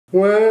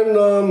When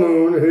the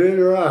moon hit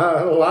her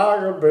eye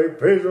like a big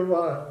piece of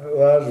pie,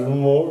 that's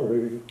amore.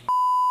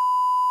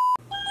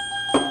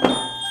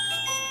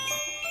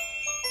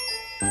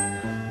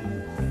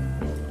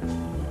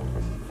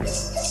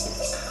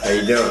 How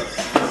you doing?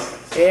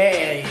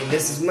 Hey,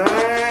 this is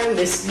mine,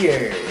 this is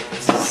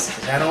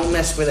yours. I don't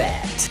mess with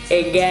that.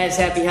 Hey guys,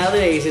 happy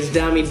holidays. It's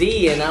Dommy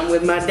D, and I'm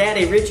with my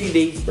daddy, Richie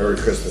D. Merry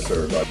Christmas,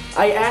 everybody.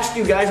 I asked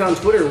you guys on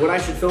Twitter what I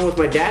should film with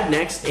my dad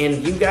next,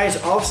 and you guys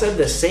all said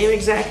the same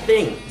exact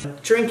thing. A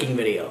drinking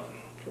video.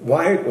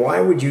 Why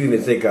would you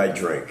even think I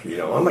drink? You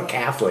know, I'm a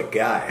Catholic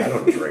guy. I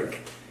don't drink.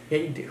 Yeah,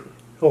 you do.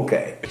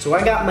 Okay. So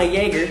I got my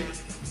Jaeger.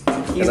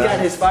 He's got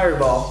his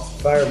Fireball.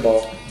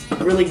 Fireball.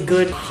 Really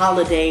good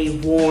holiday,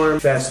 warm,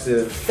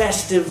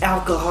 festive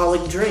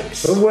alcoholic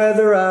drinks. The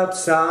weather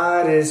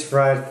outside is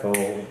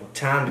frightful.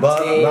 Time to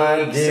but take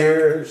my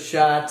dear, some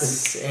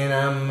shots and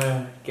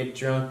I'm get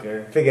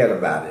drunker. Forget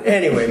about it.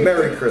 Anyway,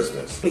 Merry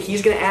Christmas.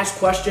 He's gonna ask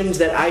questions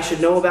that I should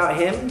know about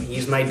him.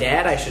 He's my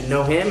dad, I should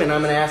know him, and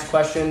I'm gonna ask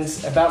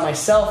questions about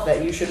myself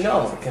that you should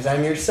know because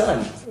I'm your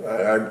son.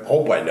 I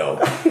hope I know.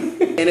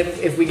 And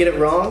if we get it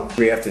wrong,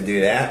 we have to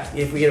do that.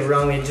 If we get it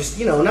wrong, we just,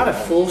 you know, not a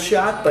full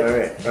shot, but all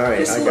right,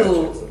 just a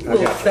little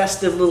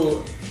festive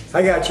little.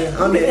 I got you.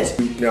 I'm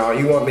in. Now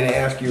you want me to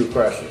ask you a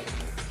question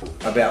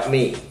about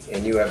me,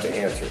 and you have to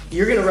answer.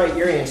 You're gonna write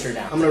your answer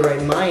down. I'm gonna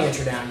write my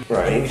answer down.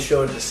 Right. And we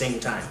show it at the same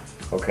time.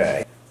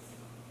 Okay.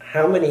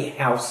 How many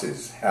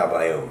houses have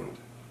I owned?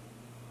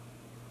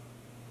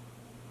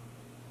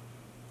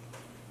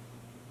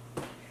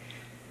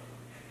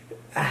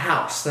 A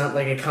house, not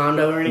like a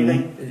condo or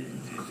anything?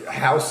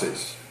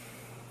 Houses.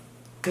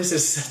 This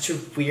is such a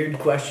weird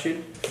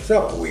question. It's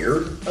not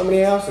weird. How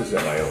many houses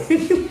have I owned?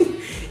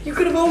 You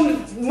could have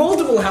owned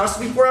multiple houses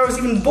before I was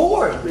even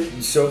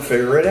born. So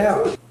figure it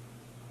out.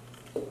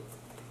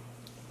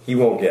 He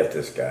won't get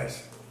this,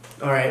 guys.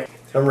 Alright.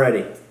 I'm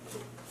ready.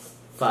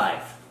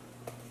 5.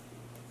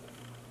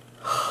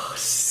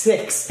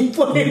 6. You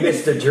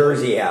missed the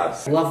Jersey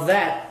house. Love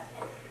that.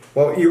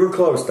 Well, you were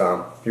close,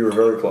 Tom. You were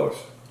very close.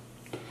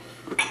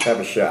 Have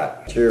a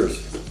shot.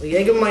 Cheers.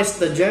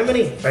 Jägermeister,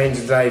 Germany.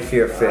 Eins, drei,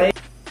 vier, fünf.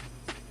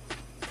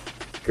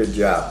 Good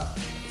job.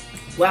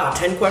 Wow,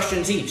 10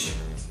 questions each.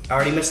 I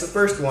already missed the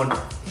first one.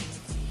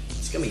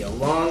 It's gonna be a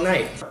long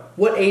night.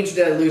 What age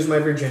did I lose my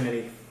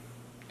virginity?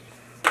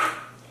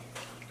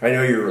 I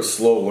know you're a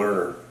slow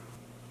learner.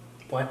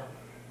 What?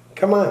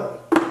 Come on.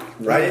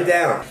 Write it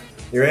down.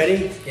 You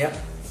ready? Yep.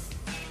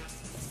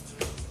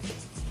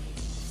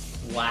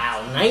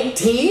 Wow,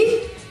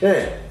 19?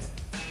 Yeah.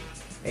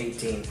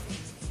 18.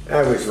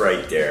 I was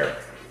right there.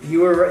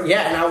 You were,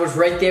 yeah, and I was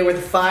right there with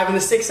the 5 and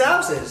the 6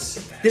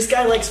 houses. This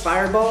guy likes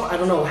Fireball. I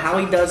don't know how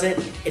he does it.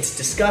 It's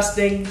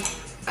disgusting.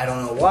 I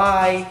don't know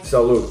why.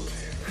 Salute.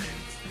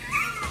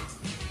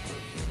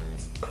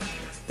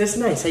 That's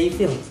nice. How you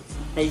feeling?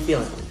 How you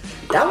feeling?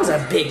 That was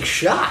a big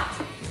shot.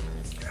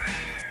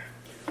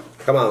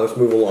 Come on, let's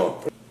move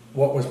along.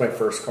 What was my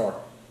first car?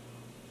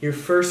 Your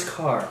first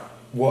car.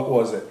 What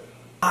was it?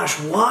 Gosh,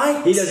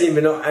 why? He doesn't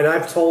even know, and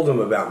I've told him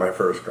about my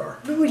first car.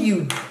 No,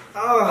 you.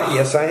 Oh.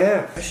 Yes, I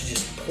have. I should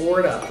just pour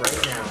it up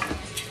right now.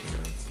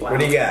 Wow. What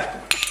do you got?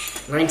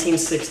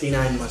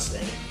 1969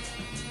 Mustang.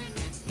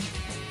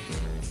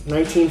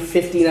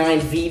 1959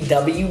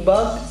 VW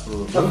Bug.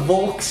 A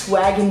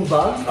Volkswagen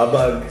Bug. A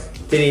Bug.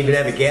 Didn't even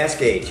have a gas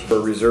gauge for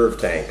a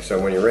reserve tank, so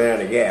when you ran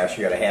out of gas,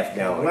 you got a half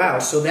gallon. Wow,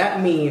 so that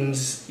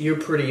means you're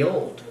pretty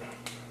old.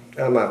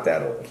 I'm not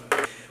that old.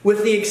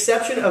 With the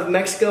exception of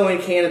Mexico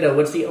and Canada,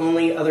 what's the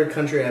only other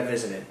country I've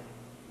visited?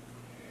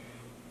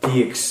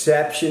 The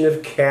exception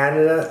of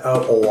Canada?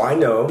 Oh, I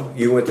know.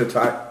 You went to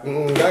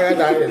Taiwan. You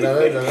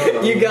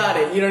got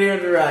it. You don't even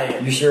have to write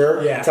it. You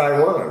sure? Yeah.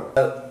 Taiwan.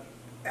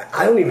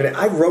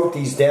 I wrote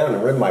these down.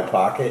 They're in my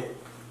pocket.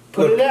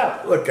 Put it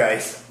out. Look,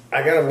 guys.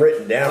 I got them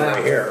written down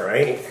right here,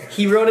 right?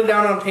 He wrote it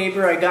down on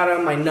paper. I got it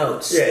on my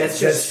notes. Yeah, that's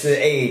just the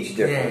age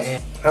difference. Yeah.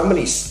 How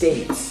many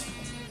states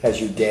has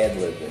your dad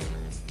lived in?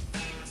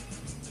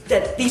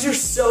 These are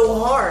so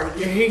hard.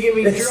 You're gonna get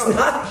me drunk. It's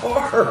not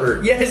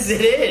hard. Yes,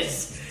 it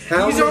is.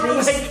 How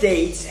many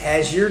states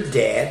has your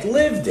dad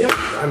lived in?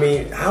 I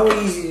mean, how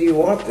easy do you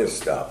want this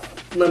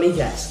stuff? Let me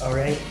guess, all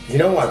right? You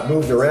know, I've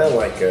moved around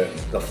like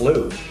the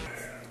flu.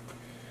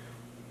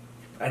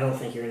 I don't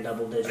think you're in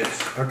double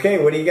digits. Okay,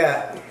 what do you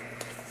got?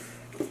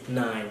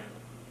 9.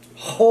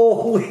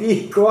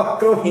 Holy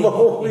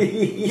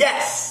guacamole!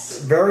 Yes!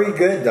 Very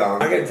good, Dom.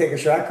 I gotta take a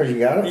shot because you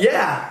got it?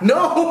 Yeah.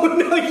 No,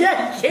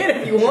 yeah, you can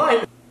if you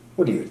want.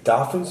 What are you, a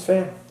Dolphins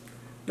fan?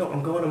 No,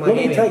 I'm going to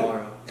Miami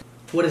tomorrow.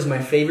 What is my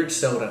favorite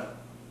soda?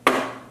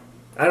 I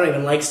don't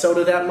even like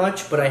soda that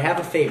much, but I have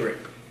a favorite.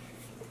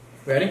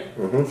 Ready?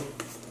 Mm-hmm.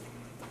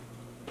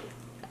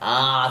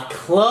 Ah,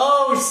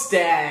 close,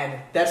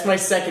 Dad. That's my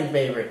second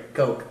favorite,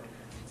 Coke.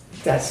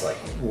 That's like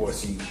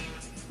wussy.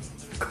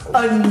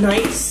 A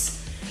nice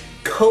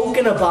Coke. Coke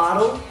in a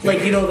bottle,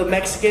 like you know the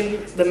Mexican.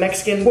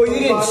 Well, you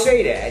didn't bottle.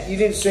 say that. You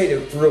didn't say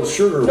the real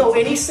sugar. No,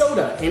 any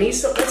soda,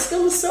 that's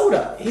still a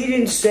soda. He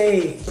didn't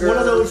say. One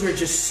of those are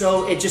just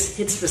so it just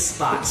hits the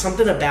spot.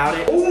 Something about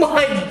it. Oh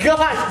my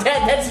gosh,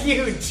 Dad, that's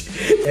huge.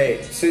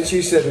 Hey, since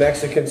you said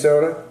Mexican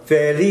soda,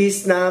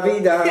 Feliz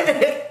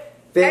Navidad,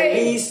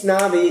 Feliz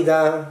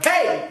Navidad.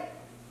 Hey,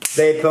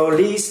 The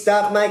police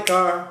stopped my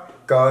car,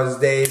 'cause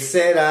they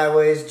said I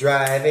was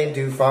driving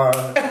too far.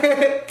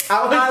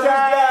 I was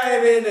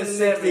driving a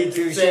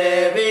 62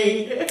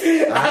 Chevy.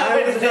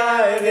 I was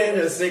driving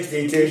a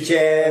 62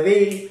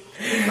 Chevy.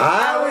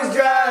 I was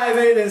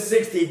driving a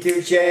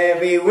 62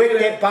 Chevy with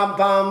the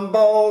pom-pom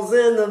balls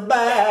in the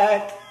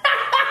back.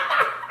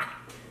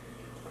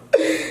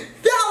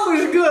 that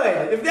was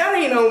good. If that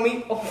ain't on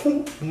me,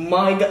 oh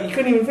my God, you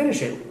couldn't even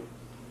finish it.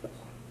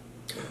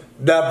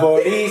 The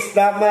police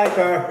stopped my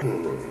car.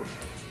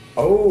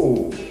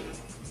 Oh,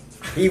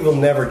 he will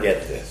never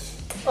get this.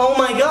 Oh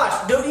my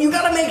gosh, dude, you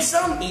gotta make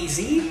some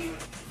easy.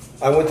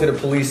 I went to the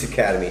police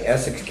academy,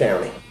 Essex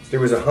County. There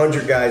was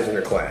 100 guys in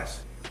the class.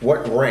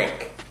 What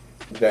rank,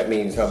 that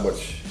means how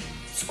much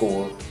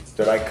score,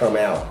 did I come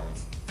out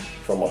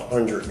from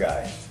 100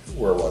 guys?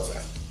 Where was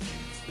I?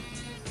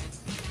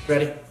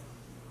 Ready?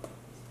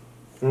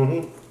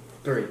 Mm-hmm.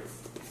 3.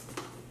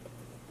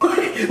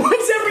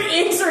 What's every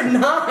answer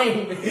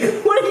 9?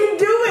 What are you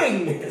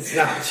doing? It's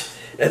not.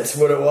 That's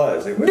what it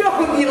was. It was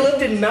No, you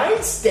lived in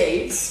 9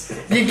 states.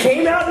 You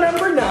came out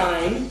number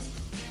 9.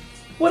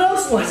 What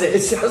else was it? It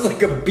sounds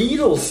like a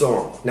Beatles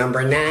song.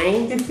 Number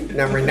 9.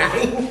 Number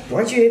 9.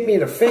 Why'd you hit me in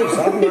the face?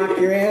 I'll knock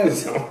your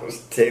ass off this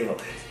table.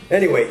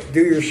 Anyway,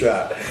 do your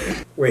shot.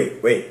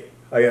 Wait.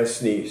 I gotta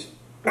sneeze.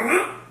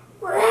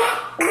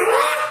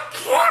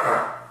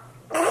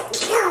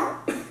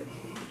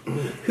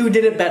 Who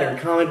did it better?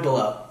 Comment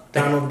below.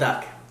 Donald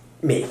Duck.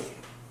 Me.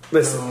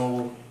 Listen.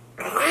 Oh.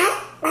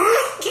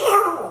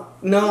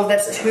 No,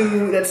 that's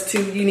two. That's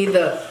 2. You need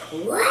the.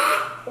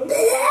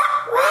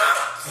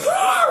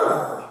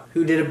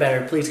 Who did it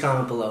better? Please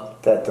comment below.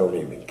 That don't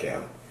even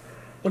count.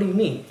 What do you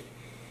mean?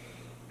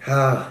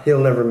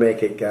 He'll never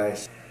make it,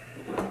 guys.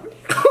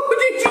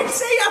 Did you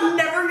say I'm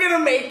never gonna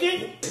make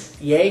it?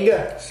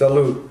 Jaeger.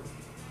 Salute.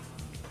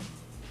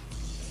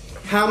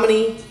 How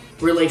many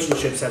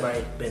relationships have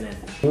I been in?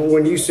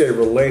 When you say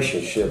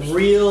relationships,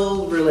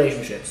 Real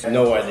relationships.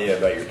 no idea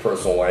about your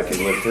personal life.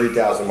 You live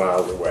 3,000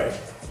 miles away.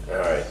 All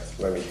right,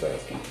 let me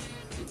think.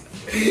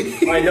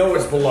 I know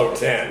it's below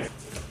 10.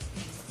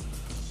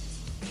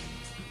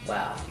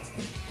 Wow.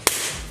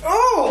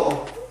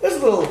 Oh, that's a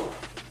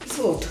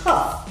little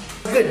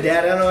tough. Good,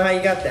 Dad. I don't know how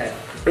you got that.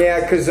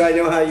 Yeah, because I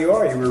know how you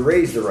are. You were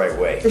raised the right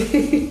way.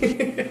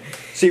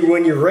 See,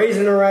 when you're raised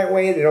in the right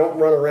way, they don't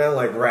run around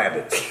like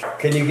rabbits.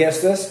 Can you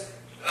guess this?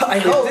 I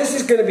If hope. this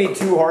is going to be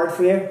too hard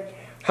for you,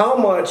 how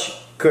much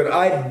could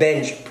I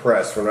bench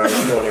press when I was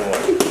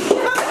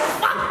 21?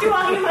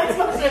 Am I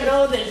supposed to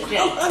know this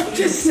shit?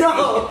 Just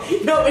no,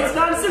 it's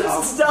not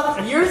some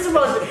stuff you're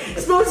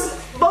supposed to.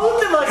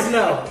 Both of us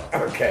know.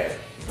 Okay.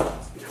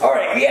 All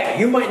right, yeah,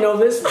 you might know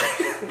this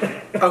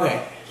one.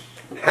 Okay.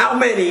 How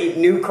many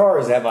new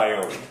cars have I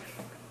owned?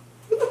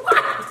 What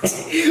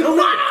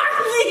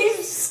are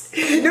these?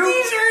 These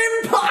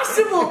are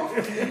impossible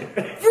for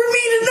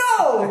me to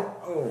know.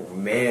 Oh,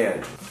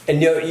 man.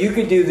 And you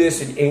could do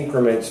this in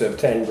increments of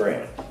 10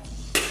 grand.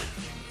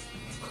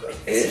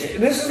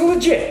 This is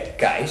legit,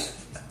 guys.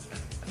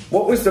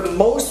 What was the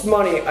most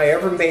money I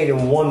ever made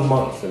in 1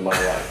 month in my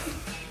life?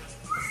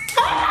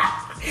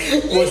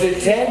 Was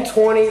it 10,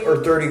 20,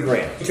 or 30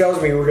 grand? He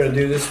tells me we're going to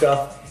do this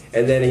stuff,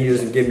 and then he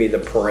doesn't give me the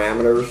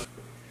parameters.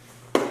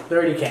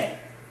 30K.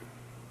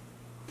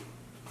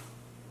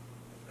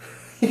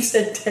 You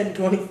said 10,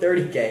 20,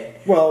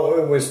 30K. Well,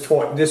 it was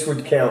 20. This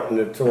would count in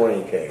the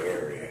 20K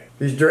area.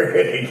 He's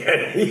drinking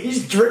again.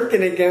 He's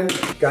drinking again.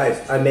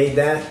 Guys, I made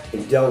that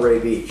in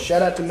Delray Beach.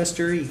 Shout out to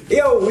Mr. E.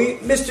 Yo,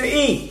 Mr.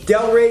 E,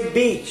 Delray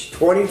Beach,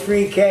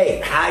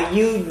 23K. How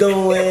you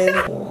doing?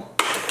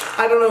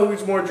 I don't know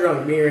who's more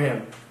drunk, me or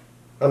him.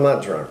 I'm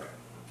not drunk.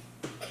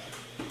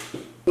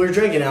 We're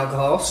drinking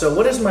alcohol, so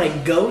what is my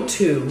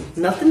go-to?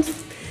 Nothing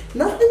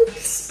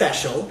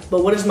special,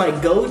 but what is my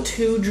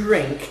go-to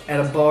drink at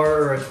a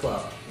bar or a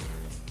club?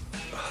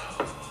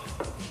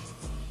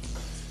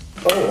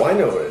 Oh, I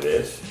know what it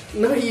is.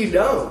 No, you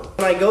don't.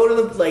 When I go to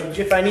the,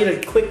 if I need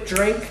a quick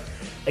drink,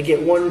 I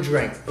get 1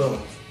 drink.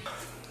 Boom.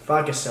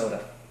 Vodka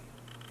soda.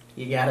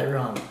 You got it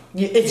wrong.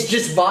 It's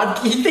just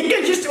vodka. You think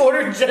I just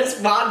ordered just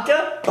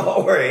vodka?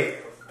 Oh, wait.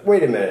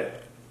 Wait a minute.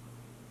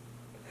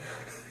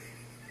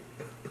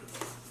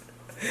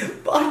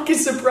 Vodka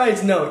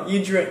surprise. No,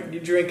 you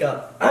drink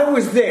up. I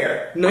was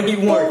there. No, you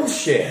weren't.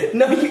 Bullshit.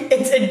 No,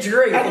 it's a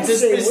drink. I It's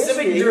didn't a say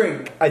specific whiskey.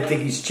 drink. I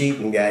think he's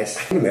cheating, guys.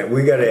 Wait a minute.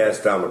 We got to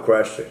ask Dom a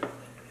question.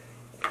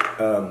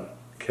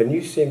 Can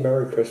you say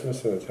Merry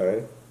Christmas in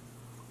Italian?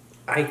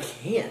 I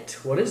can't.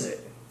 What is it?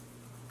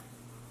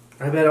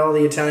 I bet all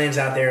the Italians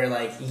out there are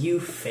like, you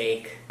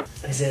fake.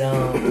 Is it,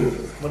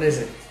 what is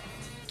it?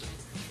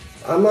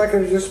 I'm not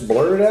going to just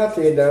blurt it out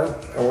to you, Dom.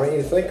 I want you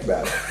to think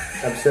about it.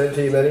 I've said it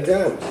to you many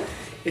times.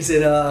 Is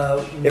it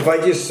If I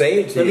just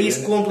say it to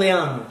Feliz you,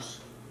 cumpleaños?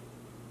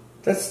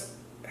 that's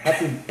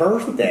happy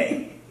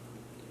birthday.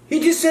 He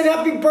just said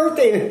happy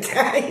birthday in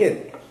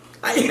Italian.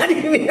 I didn't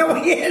even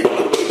know he had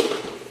it.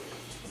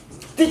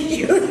 Did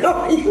you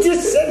know he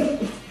just said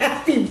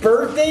happy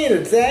birthday in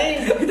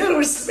Italian? I thought it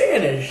was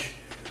Spanish.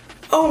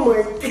 Oh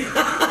my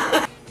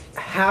God.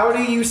 How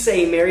do you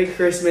say Merry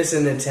Christmas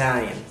in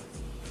Italian?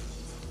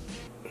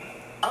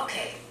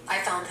 Okay, I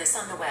found this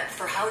on the web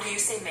for how do you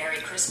say Merry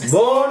Christmas?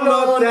 Buon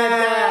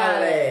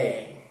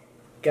Natale.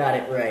 Got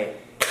it right.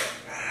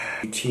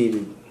 You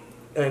cheated.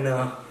 I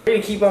know. We're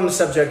gonna keep on the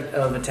subject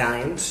of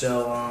Italian,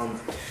 so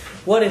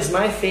what is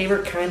my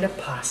favorite kind of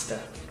pasta?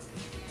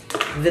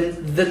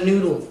 The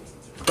noodle.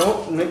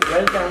 Don't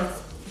write it down.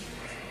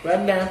 Write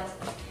it down.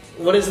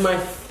 What is my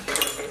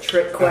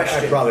trick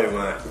question? I probably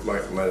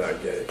might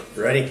not get it.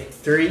 Ready?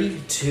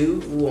 3, 2,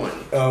 1.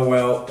 Oh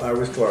well, I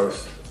was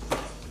close.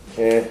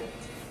 Yeah.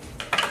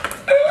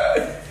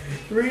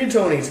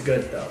 Rigatoni's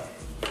good though.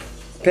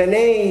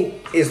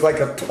 Penne is like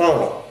a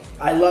tunnel.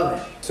 I love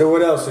it. So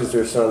what else is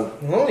there, son?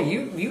 Well,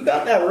 you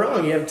got that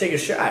wrong. You have to take a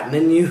shot, and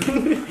then you.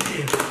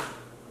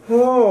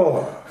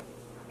 Oh.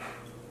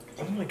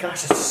 Oh my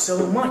gosh, that's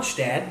so much,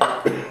 Dad.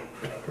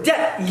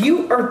 Dad,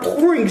 you are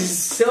pouring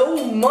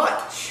so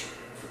much.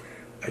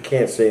 I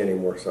can't say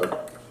anymore, son.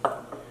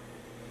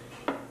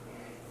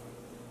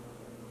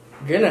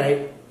 Good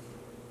night.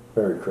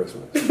 Merry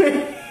Christmas.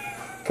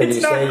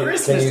 It's not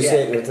Christmas Can you yet.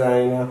 say it in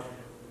Italian now?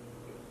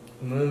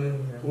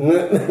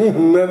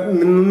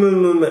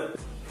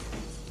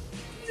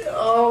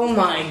 Oh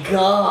my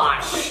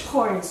gosh.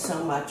 Pouring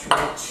so much,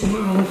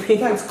 Rich.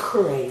 That's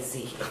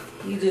crazy.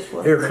 You just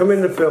want. Here, come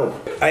in the film.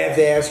 I have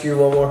to ask you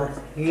one more.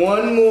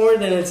 One more,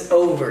 then it's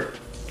over.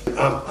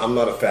 I'm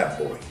not a fat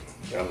boy.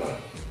 I'm a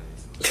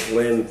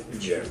slim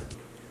Jim.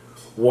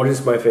 What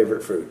is my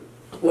favorite food?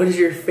 What is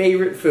your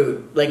favorite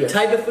food? Like Yes.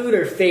 type of food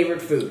or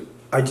favorite food?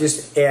 I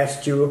just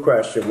asked you a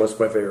question. What's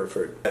my favorite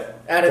food?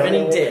 Out of Come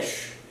any on.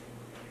 dish.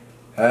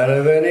 Out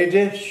of any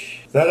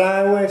dish that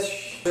I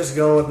wish. Just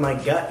going with my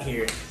gut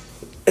here.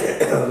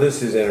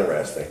 This is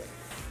interesting.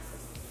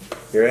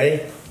 You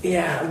ready?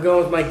 Yeah, I'm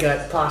going with my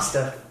gut.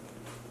 Pasta.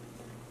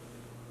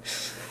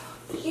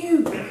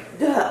 You. What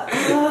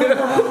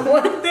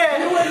is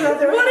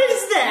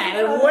that?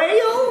 A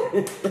whale?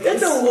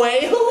 That's a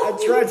whale? I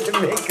tried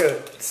to make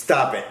a...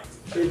 Stop it.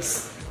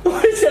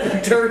 What is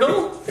that, a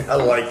turtle? I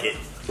like it.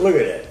 Look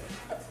at it.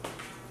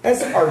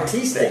 That's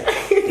artistic.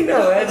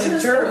 No, that's a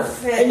turtle.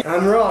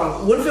 I'm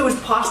wrong. What if it was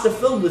pasta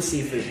filled with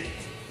seafood?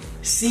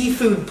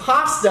 Seafood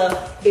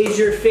pasta is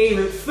your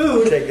favorite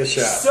food. Take a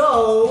shot.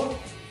 So,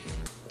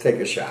 Take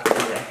a shot.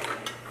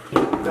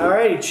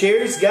 alrighty,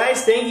 cheers,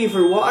 guys. Thank you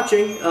for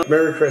watching.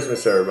 Merry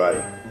Christmas,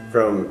 everybody.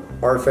 From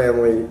our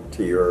family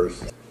to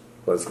yours.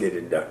 Let's get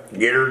it done.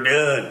 Get her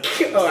done.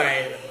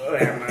 Alright.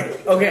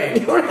 Okay.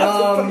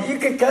 You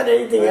can cut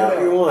anything out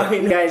you want.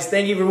 Guys,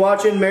 thank you for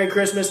watching. Merry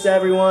Christmas to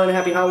everyone.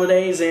 Happy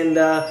holidays, and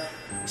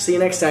see you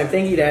next time.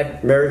 Thank you,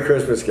 Dad. Merry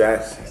Christmas,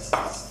 guys.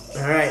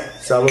 Alright.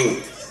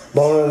 Salud.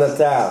 Buon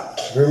Natale.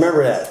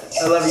 Remember that.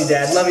 I love you,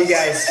 Dad. Love you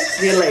guys.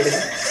 See you later.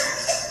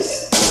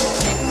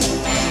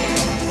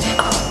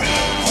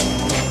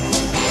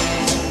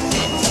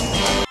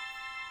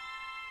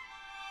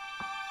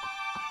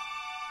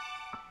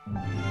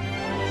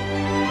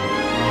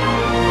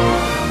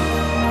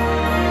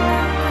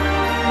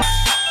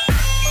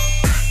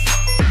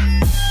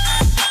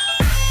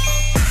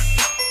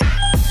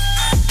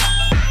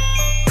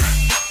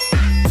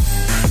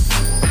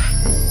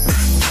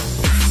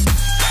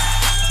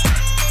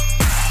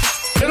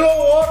 You know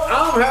what?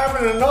 I'm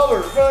having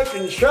another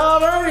fucking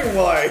shot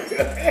anyway.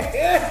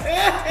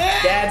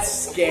 That's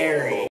scary.